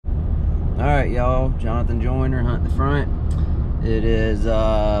Alright y'all, Jonathan Joyner, Hunt the Front. It is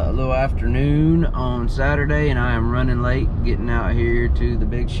a little afternoon on Saturday and I am running late getting out here to the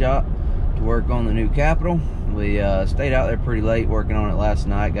big shop to work on the new Capitol. We stayed out there pretty late working on it last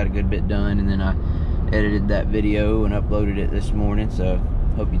night, got a good bit done, and then I edited that video and uploaded it this morning, so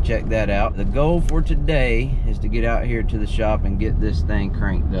hope you check that out. The goal for today is to get out here to the shop and get this thing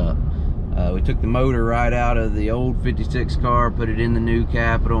cranked up. We took the motor right out of the old 56 car, put it in the new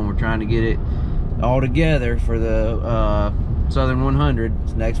Capitol, and we're trying to get it all together for the Southern 100.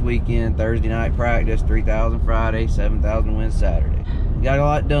 It's next weekend, Thursday night practice, 3,000 Friday, 7,000 win Saturday. Got a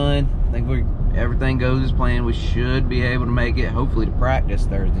lot done. I think everything goes as planned. We should be able to make it, hopefully, to practice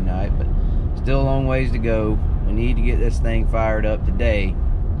Thursday night, but still a long ways to go. We need to get this thing fired up today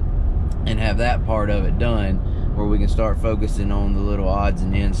and have that part of it done, where we can start focusing on the little odds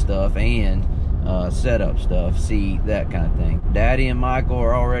and ends stuff and setup stuff, seat, that kind of thing. Daddy and Michael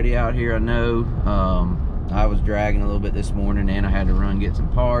are already out here, I know. I was dragging a little bit this morning and I had to run get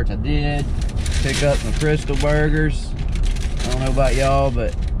some parts. I did pick up some Crystal Burgers. I don't know about y'all,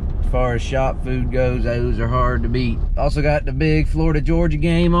 but as far as shop food goes, those are hard to beat. Also got the big Florida-Georgia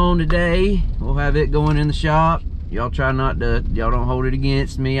game on today. We'll have it going in the shop. Y'all try not to, y'all don't hold it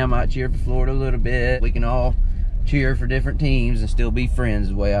against me. I might cheer for Florida a little bit. We can all cheer for different teams and still be friends,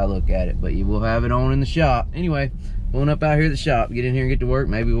 the way I look at it. But you will have it on in the shop. Anyway, pulling up out here at the shop, get in here and get to work.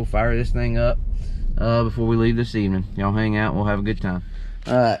 Maybe we'll fire this thing up before we leave this evening. Y'all hang out, we'll have a good time.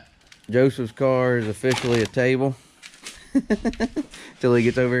 Alright, Joseph's car is officially a table till he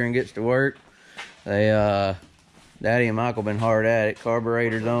gets over here and gets to work. They Daddy and Michael been hard at it.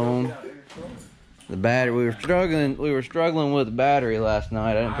 Carburetor's on. The battery, we were struggling with the battery last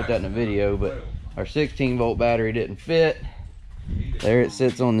night. I didn't put that in the video, but our 16-volt battery didn't fit. There it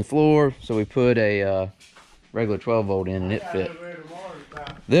sits on the floor, so we put a regular 12-volt in and it fit.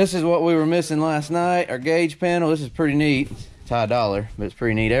 This is what we were missing last night, our gauge panel. This is pretty neat. It's high dollar, but it's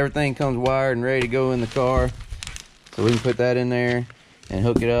pretty neat. Everything comes wired and ready to go in the car, so we can put that in there and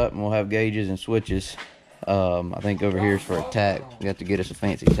hook it up, and we'll have gauges and switches. I think over here is for a tack. We have to get us a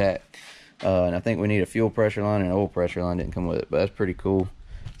fancy tack. And I think we need a fuel pressure line and an oil pressure line. Didn't come with it, but that's pretty cool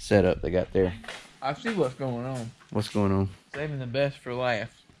setup they got there. I see what's going on. What's going on? Saving the best for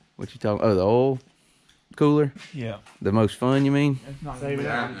last. What you talking? Oh, the oil cooler? Yeah. The most fun, you mean? It's not saving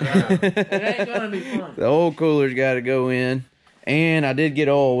it. It ain't gonna be fun. The oil cooler's got to go in, and I did get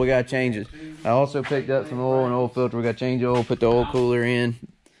oil. We got to change it. I also picked up some oil and oil filter. We got to change the oil. Put the oil cooler in.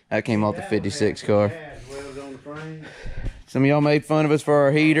 That came off the 56 car. Some of y'all made fun of us for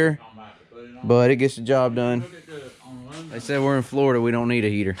our heater, but it gets the job done. They said we're in Florida, we don't need a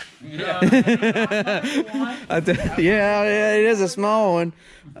heater. Yeah, it is a small one.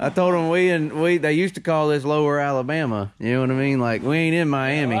 I told them they used to call this Lower Alabama. You know what I mean? Like, we ain't in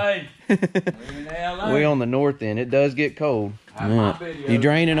Miami. We on the north end. It does get cold. You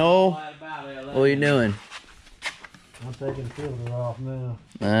draining oil? What are you doing? I'm taking the filter off now.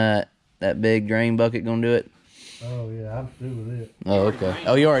 Alright, that big drain bucket gonna do it? Oh yeah, I'm through with it. Oh, okay.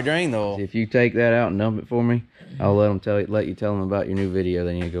 Oh, you already drained the oil. If you take that out and dump it for me, I'll let you tell them about your new video.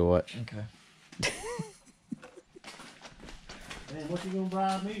 Then you go watch. Okay. Man, what you gonna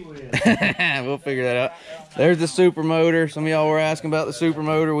bribe me with? We'll figure that out. There's the super motor. Some of y'all were asking about the super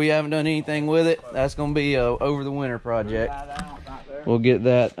motor. We haven't done anything with it. That's gonna be a over the winter project. We'll get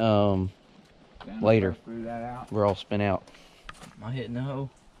that later. We're all spin out. Am I hitting the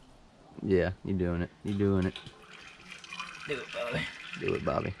hole? Yeah, you doing it. You doing it. Do it, Bobby. Do it,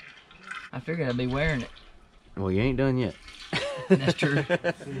 Bobby. I figured I'd be wearing it. Well, you ain't done yet. That's true.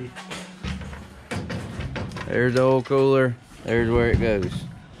 There's the oil cooler. There's where it goes.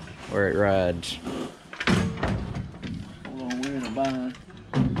 Where it rides. Hold on, we're in a bind.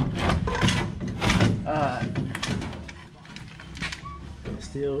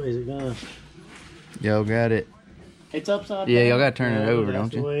 Still, is it gonna? Y'all got it. It's upside down. Yeah, y'all gotta turn it over, don't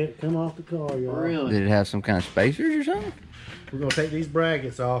That's the you? way it come off the car, y'all. Really? Did it have some kind of spacers or something? We're gonna take these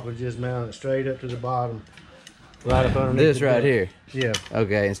brackets off and just mount it straight up to the bottom. Right up underneath This the right belt. here. Yeah.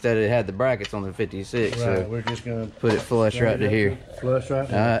 Okay, instead of it had the brackets on the 56, Right, so we're just gonna put it flush right to here. Flush right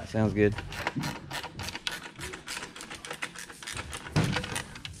there. Alright, sounds good.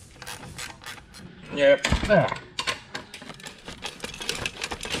 Yep.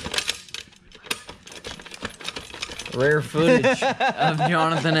 Rare footage of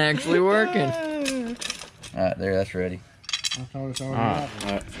Jonathan actually working. Alright, there, that's ready. I thought it's already Alright, out.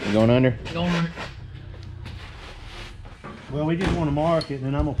 alright. You going under? Going. Well, we just want to mark it, and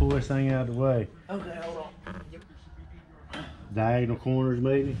then I'm gonna pull this thing out of the way. Okay, hold on. Diagonal corners,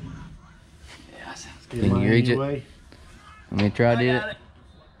 maybe. Yeah, sounds Get Can you mine reach it? anyway. Let me try to do got it.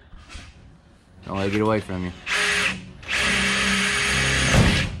 Don't let it get away from you.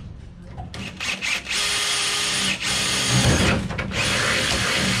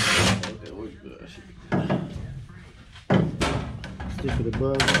 Stick it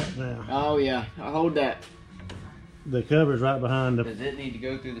above right now. Oh yeah, I hold that. The cover's right behind the. Does it need to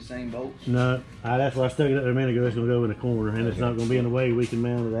go through the same bolts? No, that's why I stuck it up there a minute ago. It's gonna go in the corner, and it's not gonna be in the way. We can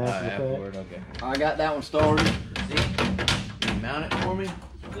mount it after the fact. Afterward, okay. I got that one started. See? Can you mount it for me?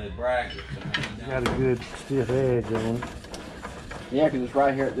 The bracket. It's got a good stiff edge on it. Yeah, because it's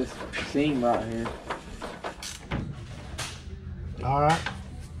right here at this seam right here. All right.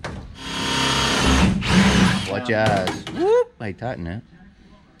 Watch your eyes. Whoop! Hey, tighten that.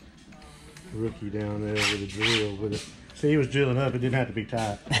 Rookie down there with a drill. See, he was drilling up. It didn't have to be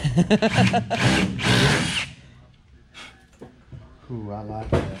tight. Ooh, I like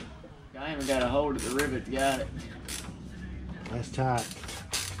that. I even got a hold of the rivet. Got it. That's tight.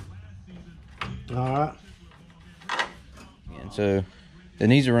 All right. And so, it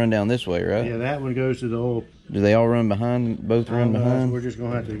needs to run down this way, right? Yeah, that one goes to the oil. Do they all run behind? Both run behind? We're just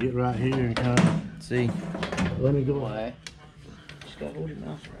gonna have to get right here and kind of. See? Let me go. Why? Just gotta hold your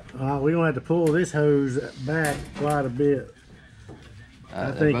mouth right. We're gonna have to pull this hose back quite a bit.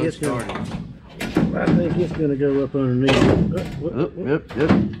 I think it's gonna go up underneath. Yep.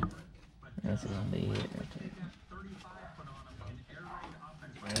 That's gonna be it.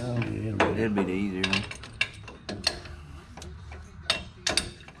 Well, it'd be the easier one.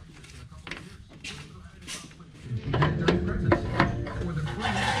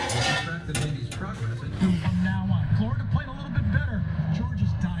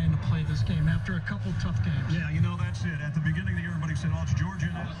 After a couple tough games. Yeah, you know, that's it. At the beginning of the year, everybody said, oh, it's Georgia.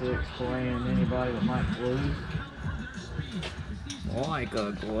 Six playing anybody that might lose. Like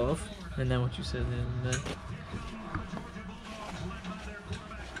a glove. Isn't that what you said the other day?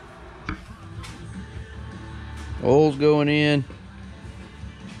 Oil's going in.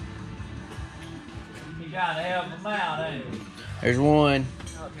 You gotta help them out, ain't you? There's one.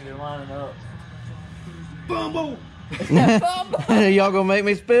 You're lining up. Bumble! Y'all gonna make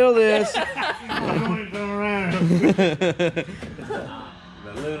me spill this. The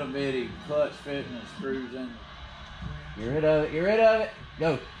little bitty clutch fitting that screws in. Get rid of it. Get rid of it.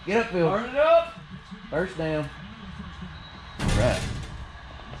 Go. Get up, Phil. Turn it up. First down. Right.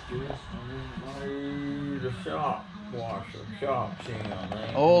 The shop washer, shop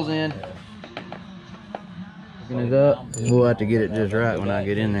man. Oil's in. Open it up. We'll have to get it just right when I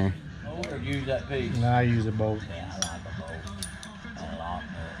get in there. Or use that piece. No, I use a bolt.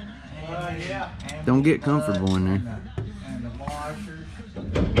 Don't get comfortable in there. And the washers.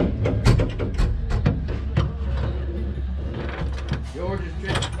 George is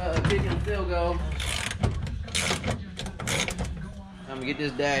kicking the field goal. I'm gonna get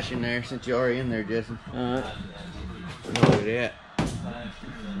this dash in there since you're already in there, Jesse. Alright. Look at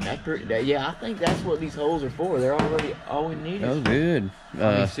that. Yeah, I think that's what these holes are for. They're already all we need. That was good.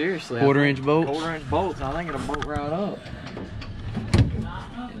 I mean, seriously. Quarter-inch bolts? Quarter-inch bolts. I think it'll bolt right up.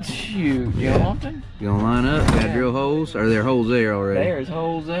 Shoot, Jonathan. You gonna line up? Got drill holes? Are there holes there already? There's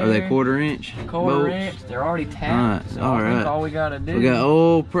holes there. Are they quarter-inch? Quarter-inch. They're already tapped. Alright, So all I think right. all we gotta do. We got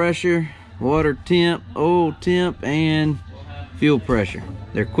oil pressure, water temp, oil temp, and fuel pressure.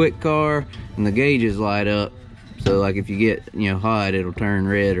 They're quick car, and the gauges light up. So like if you get hot, it'll turn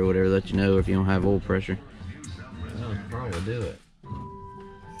red or whatever. Let you know if you don't have oil pressure. That'll probably do it.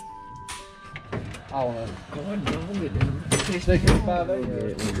 Oh, no. Go ahead and get them. Can you stick it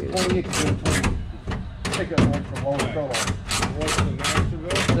 5/8? Pick up one from Lower Color.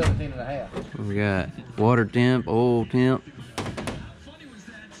 17.5. We got water temp, oil temp.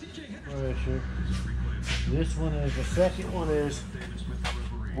 Pressure. This one is, the second one is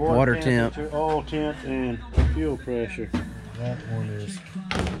Water temp. oil temp, and fuel pressure. That one is.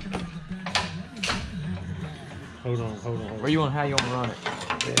 Hold on. Where you want? How you want to run it?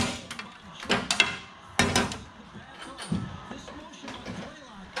 Yeah.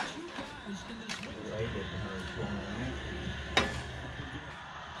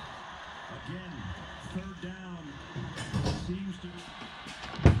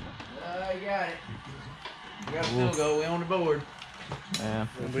 You got it. We got a field goal. We on the board. Yeah.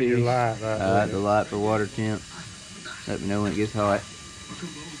 That'll be your light right there. The light for water temp. Let me know when it gets hot.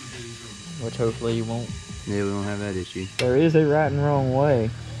 Which hopefully you won't. Yeah, we won't have that issue. There is a right and wrong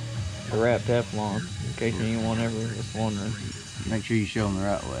way to wrap Teflon, in case anyone ever was wondering. Make sure you show them the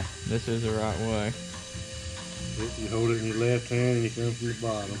right way. This is the right way. You hold it in your left hand and you come from the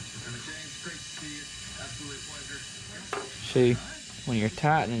bottom. See, when you're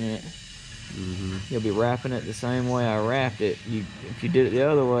tightening it, you'll be wrapping it the same way I wrapped it. If you did it the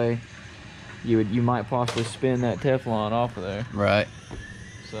other way, you might possibly spin that Teflon off of there. Right.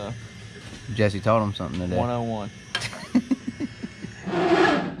 So Jesse taught him something today. 101.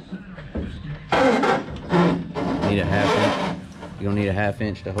 Need a half inch. You're gonna need a half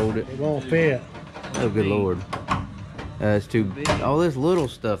inch to hold it. It won't fit. Oh, good lord. It's too big. All this little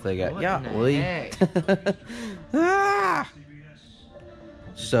stuff they got. Yeah, ah!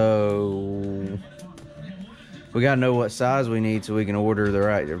 So we gotta know what size we need so we can order the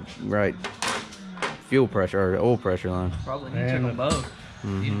right fuel pressure or oil pressure line. Probably need to check them both.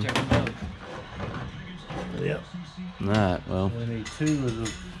 Need to check them both. Yep. Alright, well, We need 2 of them.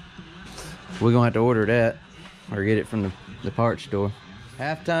 we're gonna have to order that or get it from the parts store.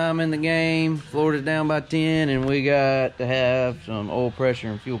 Halftime in the game. Florida's down by 10, and we got to have some oil pressure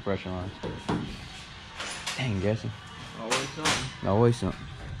and fuel pressure lines. Dang, Jesse. Always something. Always something.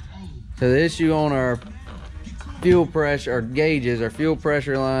 So the issue on our fuel pressure, our gauges, our fuel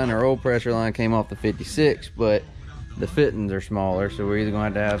pressure line, our oil pressure line came off the 56, but the fittings are smaller, so we're either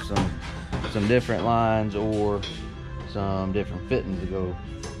gonna have to have some different lines or some different fittings to go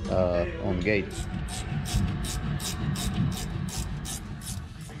on the gauges.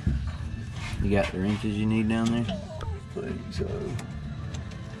 You got the wrenches you need down there? I think so.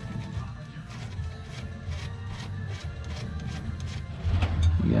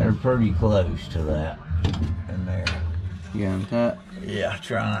 They're pretty close to that in there. You got them tight? Yeah,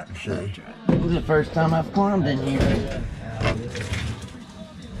 try not to see. This is the first time I've climbed in here.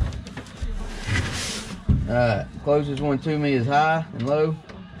 Alright, closest one to me is high and low.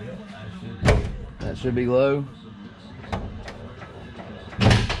 That should be low.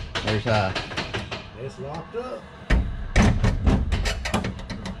 There's high. It's locked up.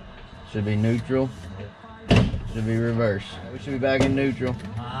 Should be neutral. Should be reverse. We should be back in neutral.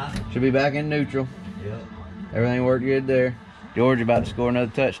 Should be back in neutral. Yep. Everything worked good there. George about to score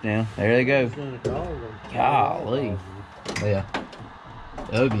another touchdown. There they go. Golly. Yeah.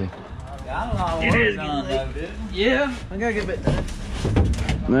 Ugly. Got a lot of work done though, didn't you? Yeah, I gotta get a bit done.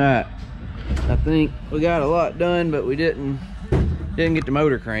 Alright. I think we got a lot done, but we didn't get the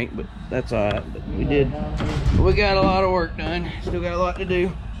motor crank, but that's alright. But we did. But we got a lot of work done. Still got a lot to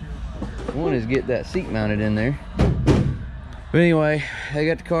do. One is get that seat mounted in there. But anyway, they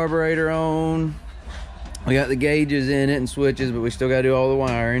got the carburetor on. We got the gauges in it and switches, but we still gotta do all the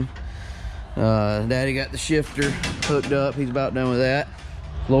wiring. Daddy got the shifter hooked up. He's about done with that.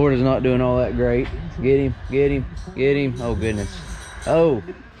 Florida's not doing all that great. Get him, get him, get him. Oh goodness. Oh.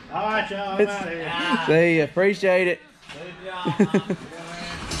 All right, y'all. I'm out of here. See ya. Appreciate it. Good job.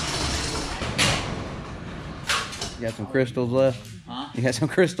 You got some crystals left? Huh? You got some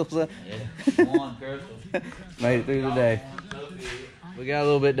crystals left? Yeah, one crystal. Made it through the day. We got a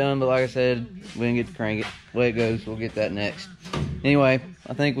little bit done, but like I said, we didn't get to crank it. The way it goes, we'll get that next. Anyway,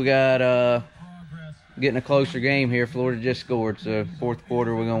 I think we got getting a closer game here. Florida just scored, so fourth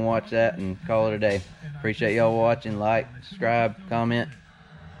quarter we're gonna watch that and call it a day. Appreciate y'all watching. Like, subscribe, comment.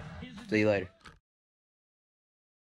 See you later.